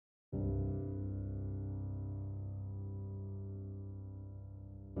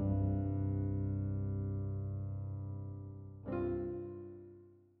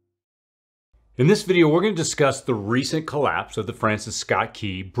In this video, we're going to discuss the recent collapse of the Francis Scott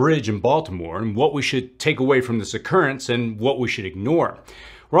Key Bridge in Baltimore and what we should take away from this occurrence and what we should ignore.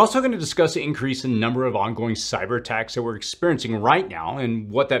 We're also going to discuss the increase in number of ongoing cyber attacks that we're experiencing right now and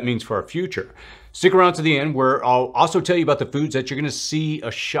what that means for our future. Stick around to the end where I'll also tell you about the foods that you're going to see a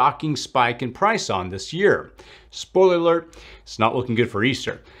shocking spike in price on this year. Spoiler alert, it's not looking good for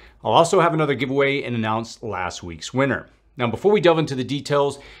Easter. I'll also have another giveaway and announce last week's winner. Now, before we delve into the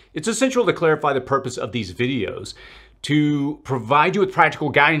details, it's essential to clarify the purpose of these videos, to provide you with practical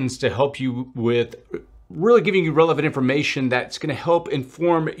guidance to help you with really giving you relevant information that's going to help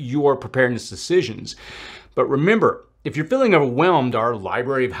inform your preparedness decisions. But remember, if you're feeling overwhelmed, our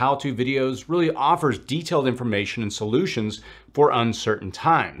library of how-to videos really offers detailed information and solutions for uncertain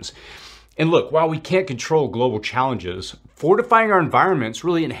times. And look, while we can't control global challenges, fortifying our environments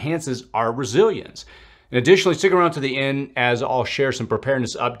really enhances our resilience. And additionally, stick around to the end as I'll share some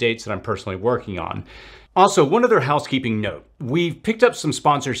preparedness updates that I'm personally working on. Also, one other housekeeping note. We've picked up some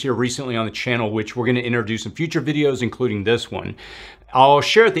sponsors here recently on the channel, which we're going to introduce in future videos, including this one. I'll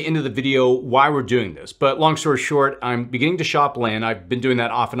share at the end of the video why we're doing this. But long story short, I'm beginning to shop land. I've been doing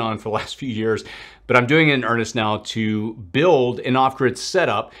that off and on for the last few years, but I'm doing it in earnest now to build an off-grid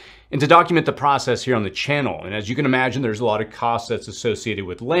setup and to document the process here on the channel. And as you can imagine, there's a lot of costs that's associated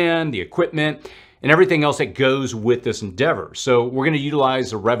with land, the equipment, and everything else that goes with this endeavor. So we're going to utilize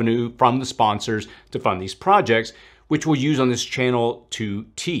the revenue from the sponsors to fund these projects, which we'll use on this channel to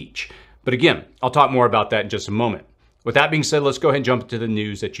teach. But again, I'll talk more about that in just a moment. With that being said, let's go ahead and jump into the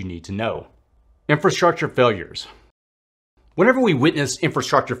news that you need to know. Infrastructure failures. Whenever we witness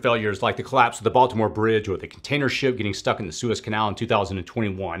infrastructure failures like the collapse of the Baltimore Bridge or the container ship getting stuck in the Suez Canal in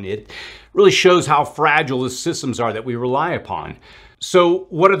 2021, it really shows how fragile the systems are that we rely upon. So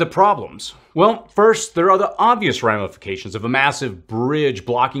what are the problems? Well, first, there are the obvious ramifications of a massive bridge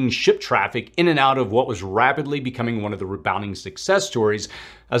blocking ship traffic in and out of what was rapidly becoming one of the rebounding success stories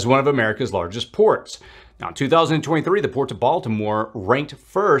as one of America's largest ports. Now, in 2023, the Port of Baltimore ranked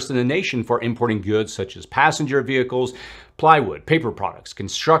first in the nation for importing goods such as passenger vehicles, plywood, paper products,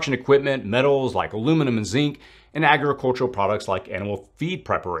 construction equipment, metals like aluminum and zinc, and agricultural products like animal feed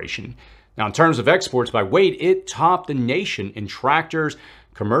preparation. Now, in terms of exports by weight, it topped the nation in tractors,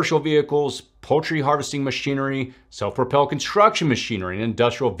 commercial vehicles, poultry harvesting machinery, self-propelled construction machinery, and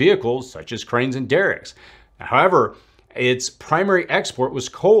industrial vehicles such as cranes and derricks. However, its primary export was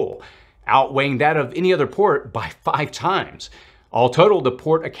coal, outweighing that of any other port by 5 times. All total, the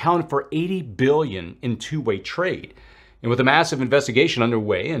port accounted for $80 billion in two-way trade. And with a massive investigation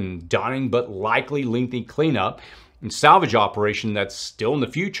underway and daunting but likely lengthy cleanup and salvage operation that's still in the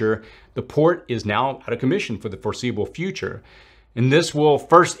future, the port is now out of commission for the foreseeable future. And this will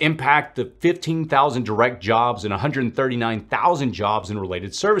first impact the 15,000 direct jobs and 139,000 jobs in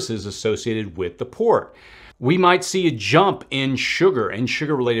related services associated with the port. We might see a jump in sugar and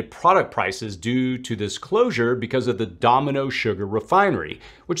sugar-related product prices due to this closure because of the Domino Sugar Refinery,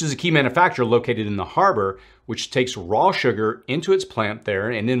 which is a key manufacturer located in the harbor, which takes raw sugar into its plant there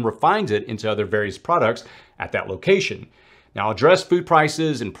and then refines it into other various products at that location. Now, I'll address food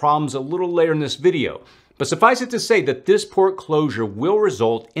prices and problems a little later in this video, but suffice it to say that this port closure will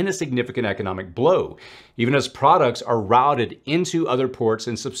result in a significant economic blow, even as products are routed into other ports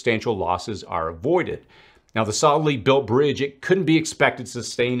and substantial losses are avoided. Now, the solidly built bridge, it couldn't be expected to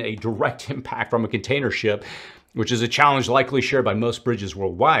sustain a direct impact from a container ship, which is a challenge likely shared by most bridges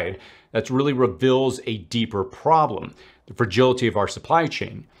worldwide. That really reveals a deeper problem, the fragility of our supply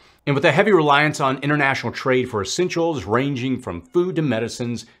chain. And with a heavy reliance on international trade for essentials ranging from food to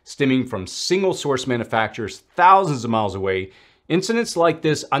medicines, stemming from single-source manufacturers thousands of miles away, incidents like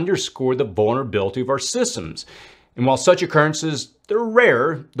this underscore the vulnerability of our systems. And while such occurrences, they're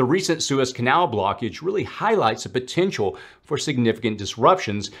rare, the recent Suez Canal blockage really highlights the potential for significant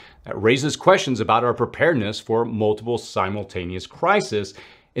disruptions that raises questions about our preparedness for multiple simultaneous crises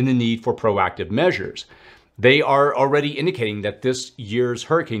and the need for proactive measures. They are already indicating that this year's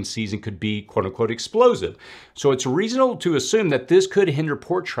hurricane season could be quote-unquote explosive. So it's reasonable to assume that this could hinder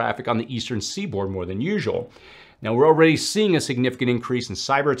port traffic on the eastern seaboard more than usual. Now, we're already seeing a significant increase in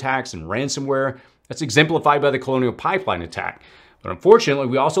cyber attacks and ransomware. That's exemplified by the Colonial Pipeline attack. But unfortunately,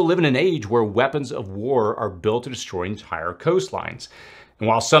 we also live in an age where weapons of war are built to destroy entire coastlines. And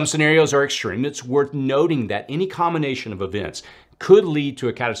while some scenarios are extreme, it's worth noting that any combination of events could lead to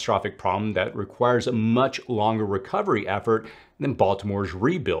a catastrophic problem that requires a much longer recovery effort than Baltimore's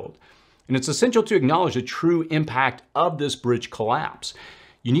rebuild. And it's essential to acknowledge the true impact of this bridge collapse.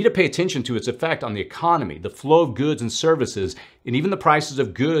 You need to pay attention to its effect on the economy, the flow of goods and services, and even the prices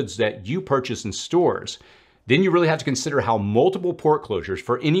of goods that you purchase in stores. then you really have to consider how multiple port closures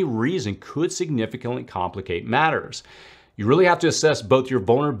for any reason could significantly complicate matters. You really have to assess both your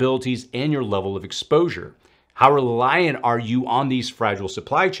vulnerabilities and your level of exposure. How reliant are you on these fragile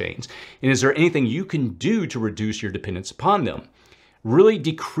supply chains? And is there anything you can do to reduce your dependence upon them? Really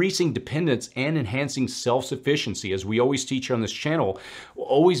decreasing dependence and enhancing self-sufficiency, as we always teach here on this channel, will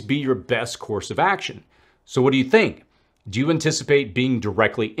always be your best course of action. So what do you think? Do you anticipate being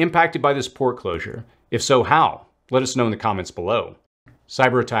directly impacted by this port closure? If so, how? Let us know in the comments below.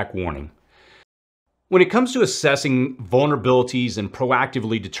 Cyber attack warning. When it comes to assessing vulnerabilities and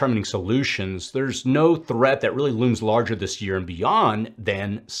proactively determining solutions, there's no threat that really looms larger this year and beyond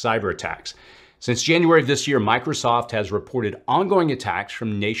than cyber attacks. Since January of this year, Microsoft has reported ongoing attacks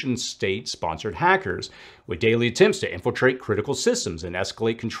from nation-state-sponsored hackers, with daily attempts to infiltrate critical systems and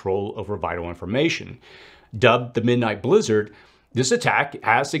escalate control over vital information. Dubbed the Midnight Blizzard, this attack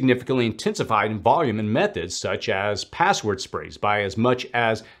has significantly intensified in volume and methods, such as password sprays, by as much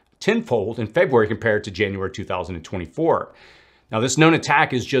as tenfold in February compared to January 2024. Now, this known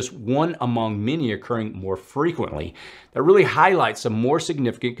attack is just one among many occurring more frequently that really highlights a more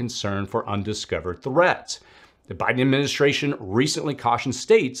significant concern for undiscovered threats. The Biden administration recently cautioned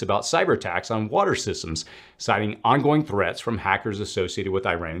states about cyber attacks on water systems, citing ongoing threats from hackers associated with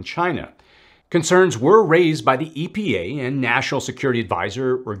Iran and China. Concerns were raised by the EPA and National Security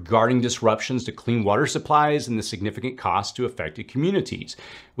Advisor regarding disruptions to clean water supplies and the significant costs to affected communities,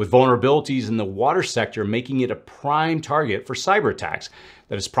 with vulnerabilities in the water sector making it a prime target for cyber attacks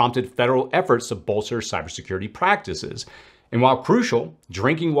that has prompted federal efforts to bolster cybersecurity practices. And while crucial,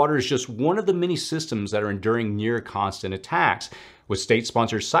 drinking water is just one of the many systems that are enduring near constant attacks, with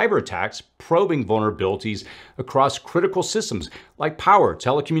state-sponsored cyber attacks probing vulnerabilities across critical systems like power,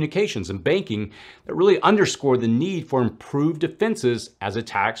 telecommunications, and banking that really underscore the need for improved defenses as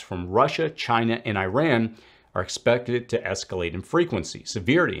attacks from Russia, China, and Iran are expected to escalate in frequency,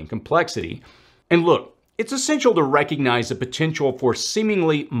 severity, and complexity. And look, it's essential to recognize the potential for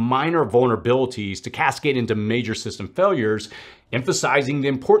seemingly minor vulnerabilities to cascade into major system failures, emphasizing the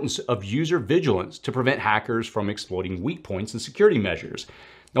importance of user vigilance to prevent hackers from exploiting weak points in security measures.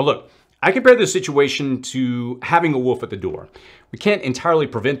 Now look, I compare this situation to having a wolf at the door. We can't entirely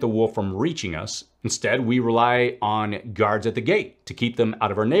prevent the wolf from reaching us. Instead, we rely on guards at the gate to keep them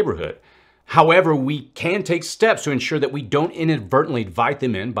out of our neighborhood. However, we can take steps to ensure that we don't inadvertently invite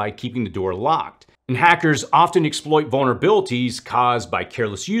them in by keeping the door locked. And hackers often exploit vulnerabilities caused by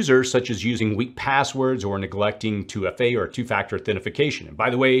careless users, such as using weak passwords or neglecting 2FA or two-factor authentication. And by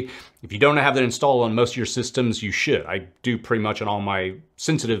the way, if you don't have that installed on most of your systems, you should. I do pretty much on all my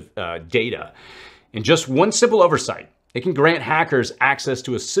sensitive data. And just one simple oversight, it can grant hackers access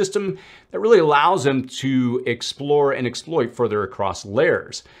to a system that really allows them to explore and exploit further across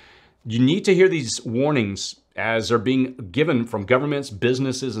layers. You need to hear these warnings as they're being given from governments,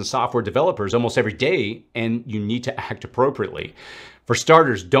 businesses, and software developers almost every day, and you need to act appropriately. For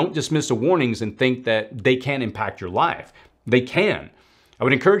starters, don't dismiss the warnings and think that they can't impact your life. They can. I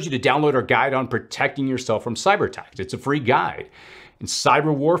would encourage you to download our guide on protecting yourself from cyber attacks. It's a free guide. In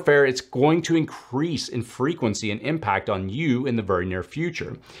cyber warfare, it's going to increase in frequency and impact on you in the very near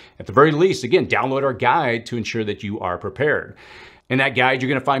future. At the very least, again, download our guide to ensure that you are prepared. In that guide, you're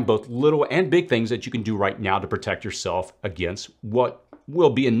going to find both little and big things that you can do right now to protect yourself against what will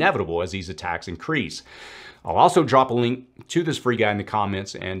be inevitable as these attacks increase. I'll also drop a link to this free guide in the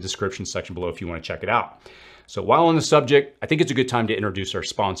comments and description section below if you want to check it out. So while on the subject, I think it's a good time to introduce our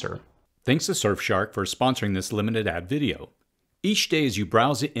sponsor. Thanks to Surfshark for sponsoring this limited ad video. Each day as you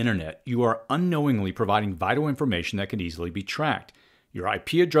browse the internet, you are unknowingly providing vital information that can easily be tracked. Your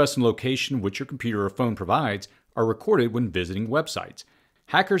IP address and location, which your computer or phone provides, are recorded when visiting websites.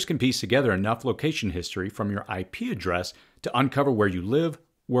 Hackers can piece together enough location history from your IP address to uncover where you live,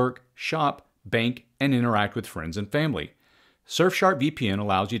 work, shop, bank, and interact with friends and family. Surfshark VPN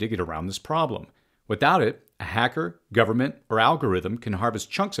allows you to get around this problem. Without it, a hacker, government, or algorithm can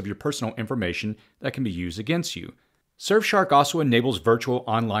harvest chunks of your personal information that can be used against you. Surfshark also enables virtual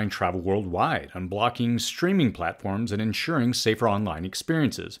online travel worldwide, unblocking streaming platforms and ensuring safer online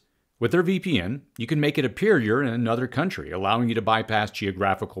experiences. With their VPN, you can make it appear you're in another country, allowing you to bypass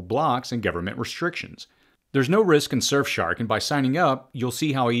geographical blocks and government restrictions. There's no risk in Surfshark, and by signing up, you'll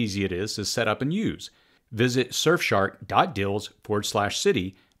see how easy it is to set up and use. Visit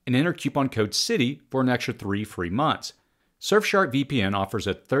surfshark.deals/city and enter coupon code CITY for an extra 3 free months. Surfshark VPN offers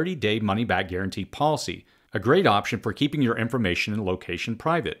a 30-day money-back guarantee policy, a great option for keeping your information and location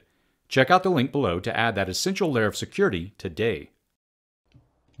private. Check out the link below to add that essential layer of security today.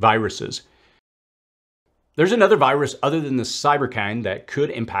 Viruses. There's another virus other than the cyberkine that could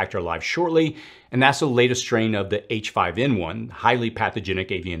impact our lives shortly, and that's the latest strain of the H5N1, highly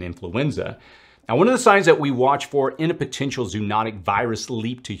pathogenic avian influenza. Now, one of the signs that we watch for in a potential zoonotic virus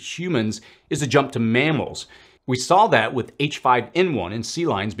leap to humans is a jump to mammals. We saw that with H5N1 in sea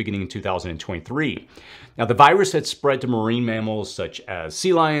lions beginning in 2023. Now, the virus had spread to marine mammals such as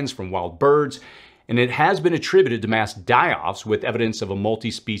sea lions from wild birds, and it has been attributed to mass die-offs with evidence of a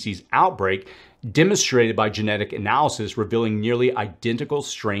multi-species outbreak demonstrated by genetic analysis revealing nearly identical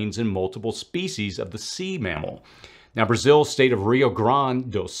strains in multiple species of the sea mammal. Now, Brazil's state of Rio Grande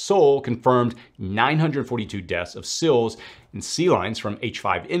do Sul confirmed 942 deaths of seals and sea lions from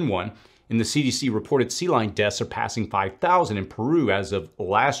H5N1, and the CDC reported sea lion deaths surpassing 5,000 in Peru as of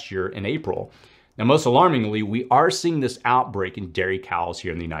last year in April. Now, most alarmingly, we are seeing this outbreak in dairy cows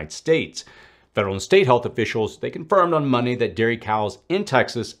here in the United States. Federal and state health officials, they confirmed on Monday that dairy cows in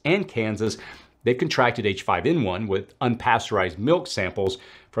Texas and Kansas, they've contracted H5N1 with unpasteurized milk samples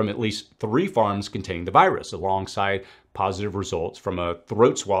from at least 3 farms containing the virus, alongside positive results from a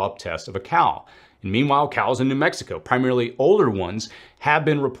throat swab test of a cow. And meanwhile, cows in New Mexico, primarily older ones, have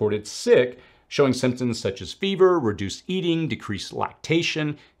been reported sick, showing symptoms such as fever, reduced eating, decreased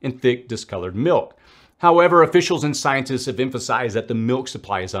lactation, and thick, discolored milk. However, officials and scientists have emphasized that the milk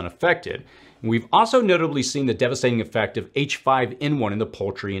supply is unaffected. We've also notably seen the devastating effect of H5N1 in the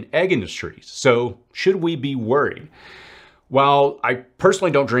poultry and egg industries. So, should we be worried? While I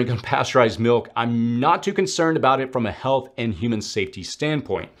personally don't drink unpasteurized milk, I'm not too concerned about it from a health and human safety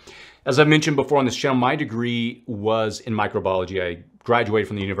standpoint. As I've mentioned before on this channel, my degree was in microbiology. I graduated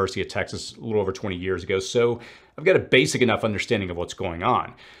from the University of Texas a little over 20 years ago, so I've got a basic enough understanding of what's going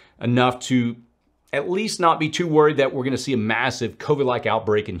on. Enough to at least not be too worried that we're going to see a massive COVID-like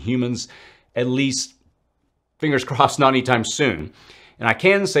outbreak in humans, at least, fingers crossed, not anytime soon. And I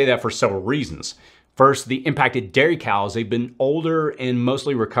can say that for several reasons. First, the impacted dairy cows, they've been older and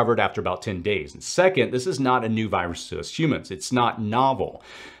mostly recovered after about 10 days. And second, this is not a new virus to us humans. It's not novel.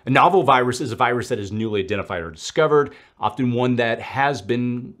 A novel virus is a virus that is newly identified or discovered, often one that has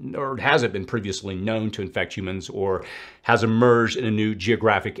been or hasn't been previously known to infect humans or has emerged in a new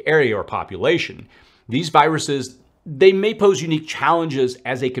geographic area or population. These viruses, they may pose unique challenges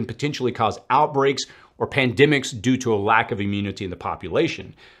as they can potentially cause outbreaks or pandemics due to a lack of immunity in the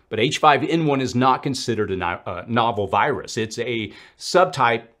population. But H5N1 is not considered a novel virus. It's a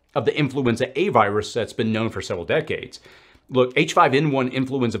subtype of the influenza A virus that's been known for several decades. Look, H5N1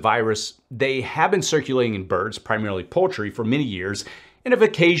 influenza virus, they have been circulating in birds, primarily poultry, for many years and have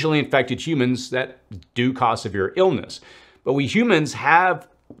occasionally infected humans that do cause severe illness. But we humans have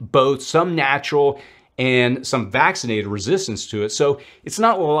both some natural and some vaccinated resistance to it, so it's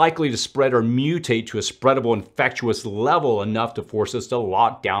not likely to spread or mutate to a spreadable infectious level enough to force us to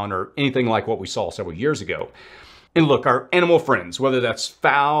lock down or anything like what we saw several years ago. And look, our animal friends, whether that's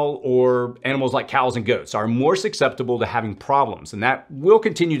fowl or animals like cows and goats, are more susceptible to having problems, and that will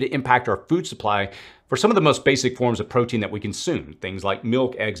continue to impact our food supply for some of the most basic forms of protein that we consume, things like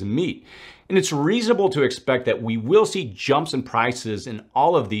milk, eggs, and meat. And it's reasonable to expect that we will see jumps in prices in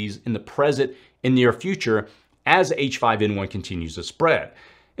all of these in the present and near future as H5N1 continues to spread.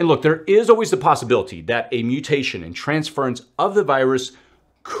 And look, there is always the possibility that a mutation and transference of the virus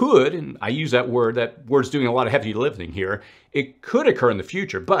could, and I use that word's doing a lot of heavy lifting here, it could occur in the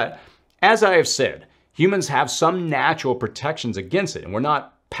future. But as I have said, humans have some natural protections against it, and we're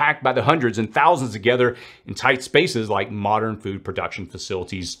not packed by the hundreds and thousands together in tight spaces like modern food production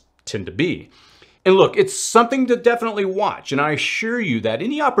facilities tend to be. And look, it's something to definitely watch, and I assure you that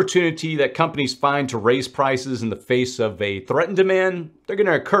any opportunity that companies find to raise prices in the face of a threatened demand, they're going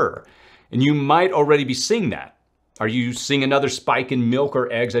to occur. And you might already be seeing that. Are you seeing another spike in milk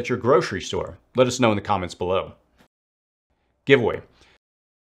or eggs at your grocery store? Let us know in the comments below. Giveaway.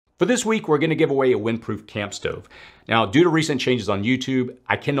 For this week, we're going to give away a windproof camp stove. Now, due to recent changes on YouTube,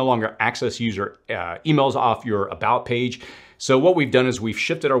 I can no longer access user emails off your About page. So what we've done is we've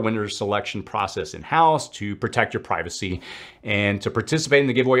shifted our winner selection process in-house to protect your privacy. And to participate in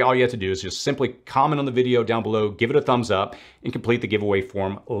the giveaway, all you have to do is just simply comment on the video down below, give it a thumbs up, and complete the giveaway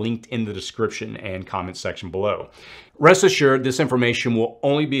form linked in the description and comment section below. Rest assured, this information will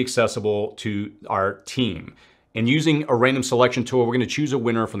only be accessible to our team. And using a random selection tool, we're going to choose a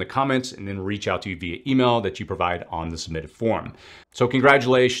winner from the comments and then reach out to you via email that you provide on the submitted form. So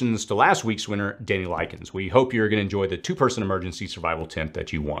congratulations to last week's winner, Danny Likens. We hope you're going to enjoy the 2-person emergency survival tent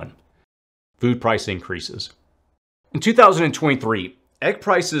that you won. Food price increases. In 2023, egg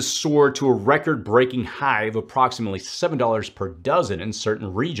prices soared to a record-breaking high of approximately $7 per dozen in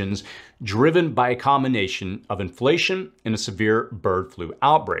certain regions, driven by a combination of inflation and a severe bird flu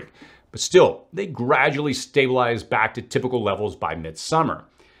outbreak. but still, they gradually stabilize back to typical levels by midsummer.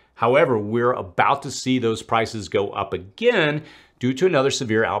 However, we're about to see those prices go up again due to another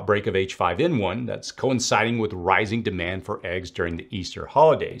severe outbreak of H5N1 that's coinciding with rising demand for eggs during the Easter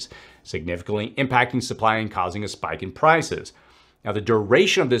holidays, significantly impacting supply and causing a spike in prices. Now, the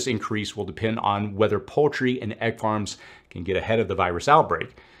duration of this increase will depend on whether poultry and egg farms can get ahead of the virus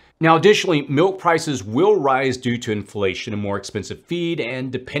outbreak. Now, additionally, milk prices will rise due to inflation and more expensive feed,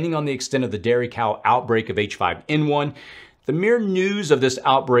 and depending on the extent of the dairy cow outbreak of H5N1, the mere news of this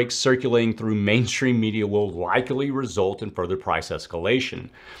outbreak circulating through mainstream media will likely result in further price escalation.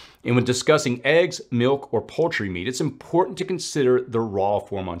 And when discussing eggs, milk, or poultry meat, it's important to consider the raw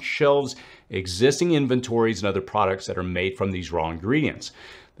form on shelves, existing inventories, and other products that are made from these raw ingredients.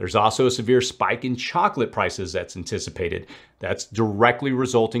 There's also a severe spike in chocolate prices that's anticipated. That's directly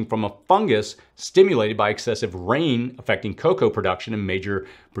resulting from a fungus stimulated by excessive rain affecting cocoa production in major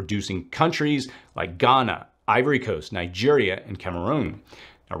producing countries like Ghana, Ivory Coast, Nigeria, and Cameroon.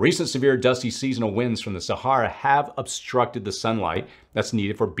 Now, recent severe dusty seasonal winds from the Sahara have obstructed the sunlight that's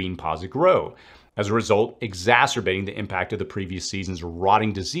needed for bean pods to grow, as a result, exacerbating the impact of the previous season's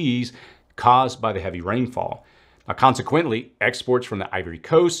rotting disease caused by the heavy rainfall. Now, consequently, exports from the Ivory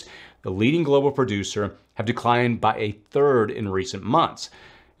Coast, the leading global producer, have declined by a third in recent months.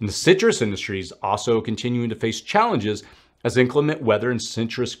 And the citrus industry is also continuing to face challenges as inclement weather and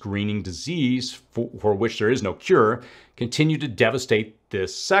citrus greening disease, for which there is no cure, continue to devastate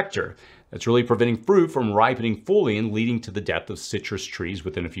this sector. That's really preventing fruit from ripening fully and leading to the death of citrus trees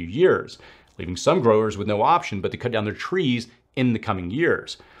within a few years, leaving some growers with no option but to cut down their trees in the coming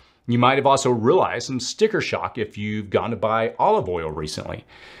years. You might have also realized some sticker shock if you've gone to buy olive oil recently.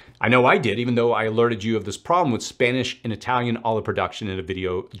 I know I did, even though I alerted you of this problem with Spanish and Italian olive production in a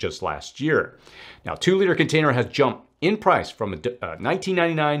video just last year. Now, 2-liter container has jumped in price from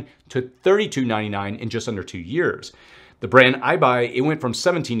 $19.99 to $32.99 in just under 2 years. The brand I buy, it went from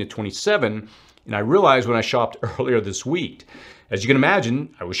 $17 to $27, and I realized when I shopped earlier this week. As you can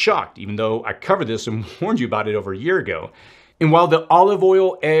imagine, I was shocked, even though I covered this and warned you about it over a year ago. And while the olive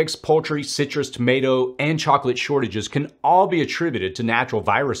oil, eggs, poultry, citrus, tomato, and chocolate shortages can all be attributed to natural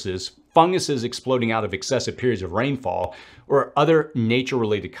viruses, funguses exploding out of excessive periods of rainfall, or other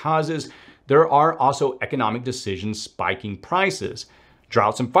nature-related causes, there are also economic decisions spiking prices.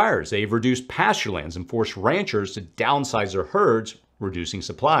 Droughts and fires, they've reduced pasture lands and forced ranchers to downsize their herds, reducing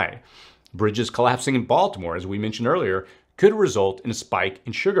supply. Bridges collapsing in Baltimore, as we mentioned earlier, could result in a spike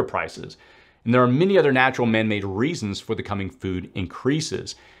in sugar prices. And there are many other natural man-made reasons for the coming food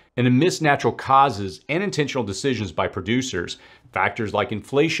increases. And amidst natural causes and intentional decisions by producers, factors like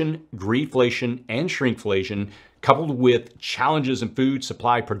inflation, greedflation, and shrinkflation, coupled with challenges in food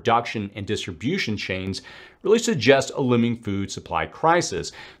supply production and distribution chains, really suggest a looming food supply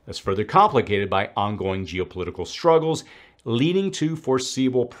crisis that's further complicated by ongoing geopolitical struggles, leading to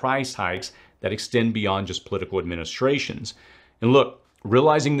foreseeable price hikes that extend beyond just political administrations. And look,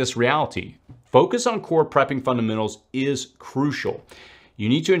 realizing this reality, focus on core prepping fundamentals is crucial. You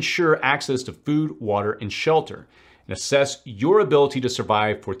need to ensure access to food, water, and shelter, and assess your ability to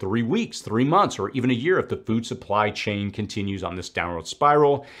survive for 3 weeks, 3 months, or even a year if the food supply chain continues on this downward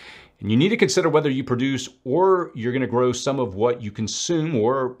spiral. And you need to consider whether you produce or you're going to grow some of what you consume,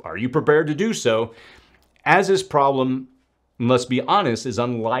 or are you prepared to do so, as this problem, let's be honest, is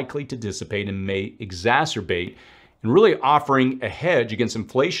unlikely to dissipate and may exacerbate, and really offering a hedge against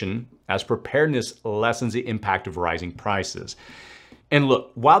inflation as preparedness lessens the impact of rising prices. And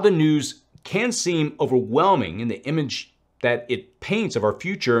look, while the news can seem overwhelming and the image that it paints of our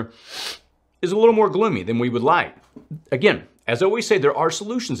future is a little more gloomy than we would like, again, as I always say, there are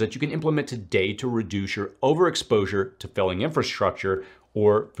solutions that you can implement today to reduce your overexposure to failing infrastructure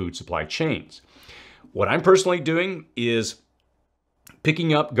or food supply chains. What I'm personally doing is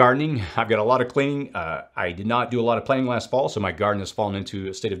picking up gardening. I've got a lot of cleaning. I did not do a lot of planting last fall, so my garden has fallen into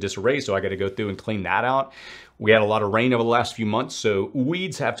a state of disarray, so I got to go through and clean that out. We had a lot of rain over the last few months, so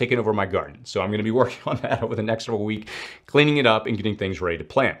weeds have taken over my garden. So I'm going to be working on that over the next week, cleaning it up and getting things ready to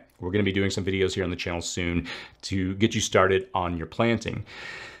plant. We're going to be doing some videos here on the channel soon to get you started on your planting.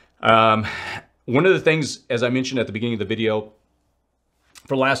 One of the things, as I mentioned at the beginning of the video,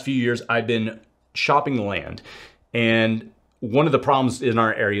 for the last few years, I've been shopping land. And one of the problems in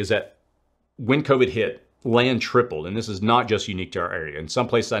our area is that when COVID hit, land tripled. And this is not just unique to our area. In some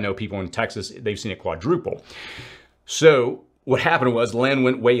places I know people in Texas, they've seen it quadruple. So what happened was land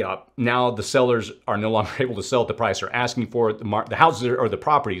went way up. Now the sellers are no longer able to sell at the price they're asking for it. The houses or the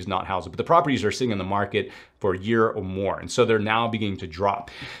properties, not houses, but the properties are sitting on the market for a year or more. And so they're now beginning to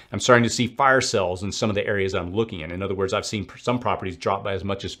drop. I'm starting to see fire sales in some of the areas I'm looking in. In other words, I've seen some properties drop by as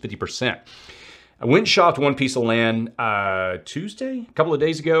much as 50%. I went and shopped one piece of land Tuesday, a couple of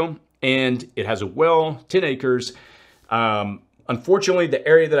days ago, and it has a well, 10 acres. Unfortunately, the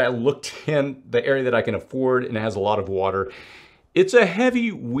area that I looked in, the area that I can afford, and it has a lot of water, it's a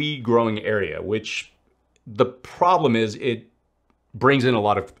heavy weed growing area, which the problem is it brings in a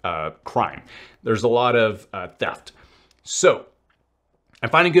lot of crime. There's a lot of theft. So I'm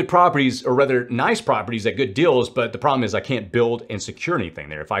finding good properties, or rather nice properties at good deals, but the problem is I can't build and secure anything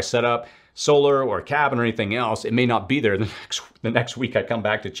there. If I set up solar or a cabin or anything else, it may not be there the next week I come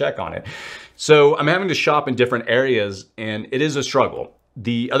back to check on it. So I'm having to shop in different areas, and it is a struggle.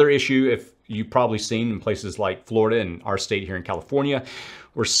 The other issue, if you've probably seen in places like Florida and our state here in California,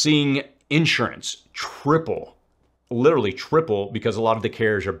 we're seeing insurance triple, literally triple, because a lot of the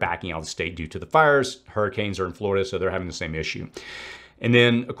carriers are backing out of the state due to the fires. Hurricanes are in Florida, so they're having the same issue. And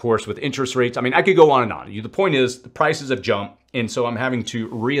then, of course, with interest rates, I mean, I could go on and on. The point is the prices have jumped, and so I'm having to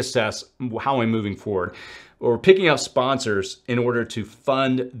reassess how I'm moving forward. We're picking up sponsors in order to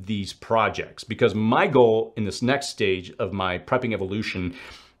fund these projects, because my goal in this next stage of my prepping evolution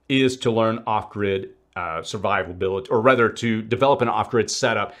is to learn off-grid survivability, or rather to develop an off-grid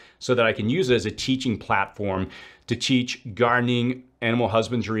setup so that I can use it as a teaching platform to teach gardening, animal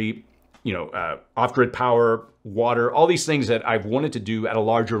husbandry, off-grid power, water, all these things that I've wanted to do at a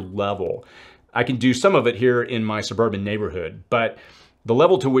larger level. I can do some of it here in my suburban neighborhood, but the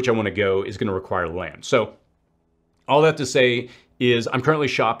level to which I want to go is going to require land. So all that to say is I'm currently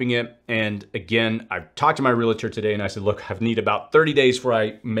shopping it. And again, I've talked to my realtor today and I said, look, I need about 30 days before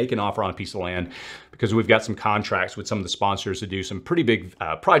I make an offer on a piece of land, because we've got some contracts with some of the sponsors to do some pretty big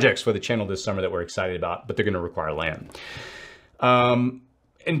projects for the channel this summer that we're excited about, but they're going to require land.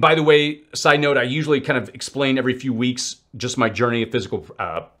 And by the way, side note, I usually kind of explain every few weeks just my journey of physical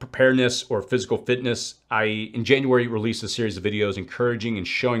preparedness or physical fitness. In January, released a series of videos encouraging and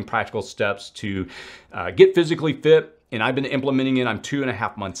showing practical steps to get physically fit. And I've been implementing it. I'm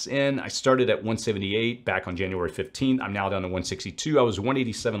 2.5 months in. I started at 178 back on January 15th. I'm now down to 162. I was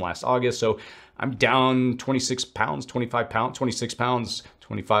 187 last August. So I'm down 26 pounds, 25 pounds, 26 pounds,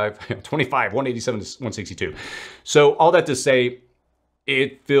 25, 187 to 162. So all that to say,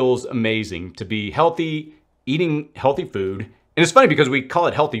 it feels amazing to be healthy, eating healthy food. And it's funny because we call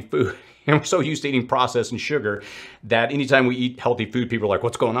it healthy food and we're so used to eating processed and sugar that anytime we eat healthy food, people are like,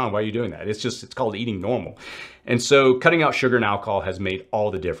 what's going on? Why are you doing that? It's called eating normal. And so cutting out sugar and alcohol has made all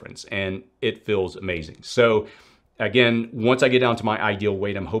the difference, and it feels amazing. So again, once I get down to my ideal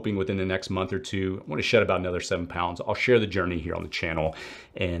weight, I'm hoping within the next month or two, I want to shed about another 7 pounds. I'll share the journey here on the channel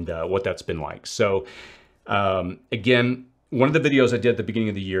and what that's been like. So again, one of the videos I did at the beginning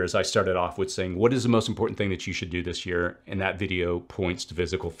of the year is I started off with saying, what is the most important thing that you should do this year? And that video points to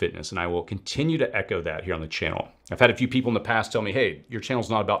physical fitness. And I will continue to echo that here on the channel. I've had a few people in the past tell me, hey, your channel's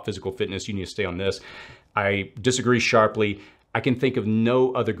not about physical fitness. You need to stay on this. I disagree sharply. I can think of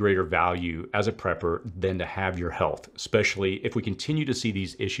no other greater value as a prepper than to have your health, especially if we continue to see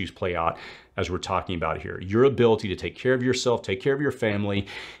these issues play out as we're talking about here. Your ability to take care of yourself, take care of your family,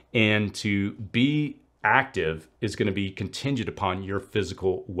 and to be active is going to be contingent upon your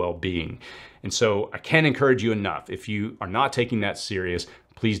physical well-being. And so I can't encourage you enough. If you are not taking that serious,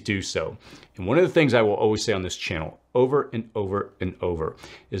 please do so. And one of the things I will always say on this channel over and over and over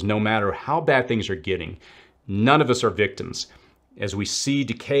is no matter how bad things are getting, none of us are victims. As we see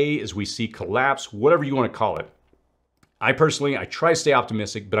decay, as we see collapse, whatever you want to call it, I try to stay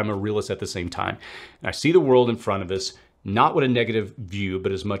optimistic, but I'm a realist at the same time. And I see the world in front of us, not with a negative view,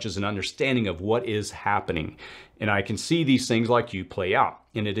 but as much as an understanding of what is happening. And I can see these things like you play out.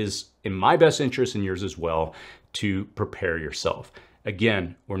 And it is in my best interest and yours as well to prepare yourself.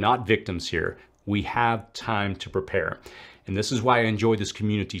 Again, we're not victims here. We have time to prepare. And this is why I enjoy this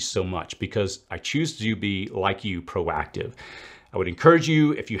community so much, because I choose to be, like you, proactive. I would encourage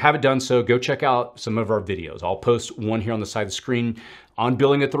you, if you haven't done so, go check out some of our videos. I'll post one here on the side of the screen on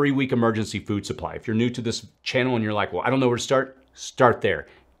building a 3-week emergency food supply. If you're new to this channel and you're like, well, I don't know where to start there.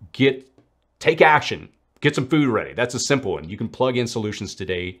 Take action, get some food ready. That's a simple one. You can plug in solutions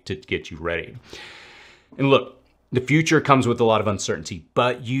today to get you ready. And look, the future comes with a lot of uncertainty,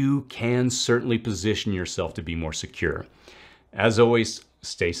 but you can certainly position yourself to be more secure. As always,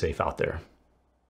 stay safe out there.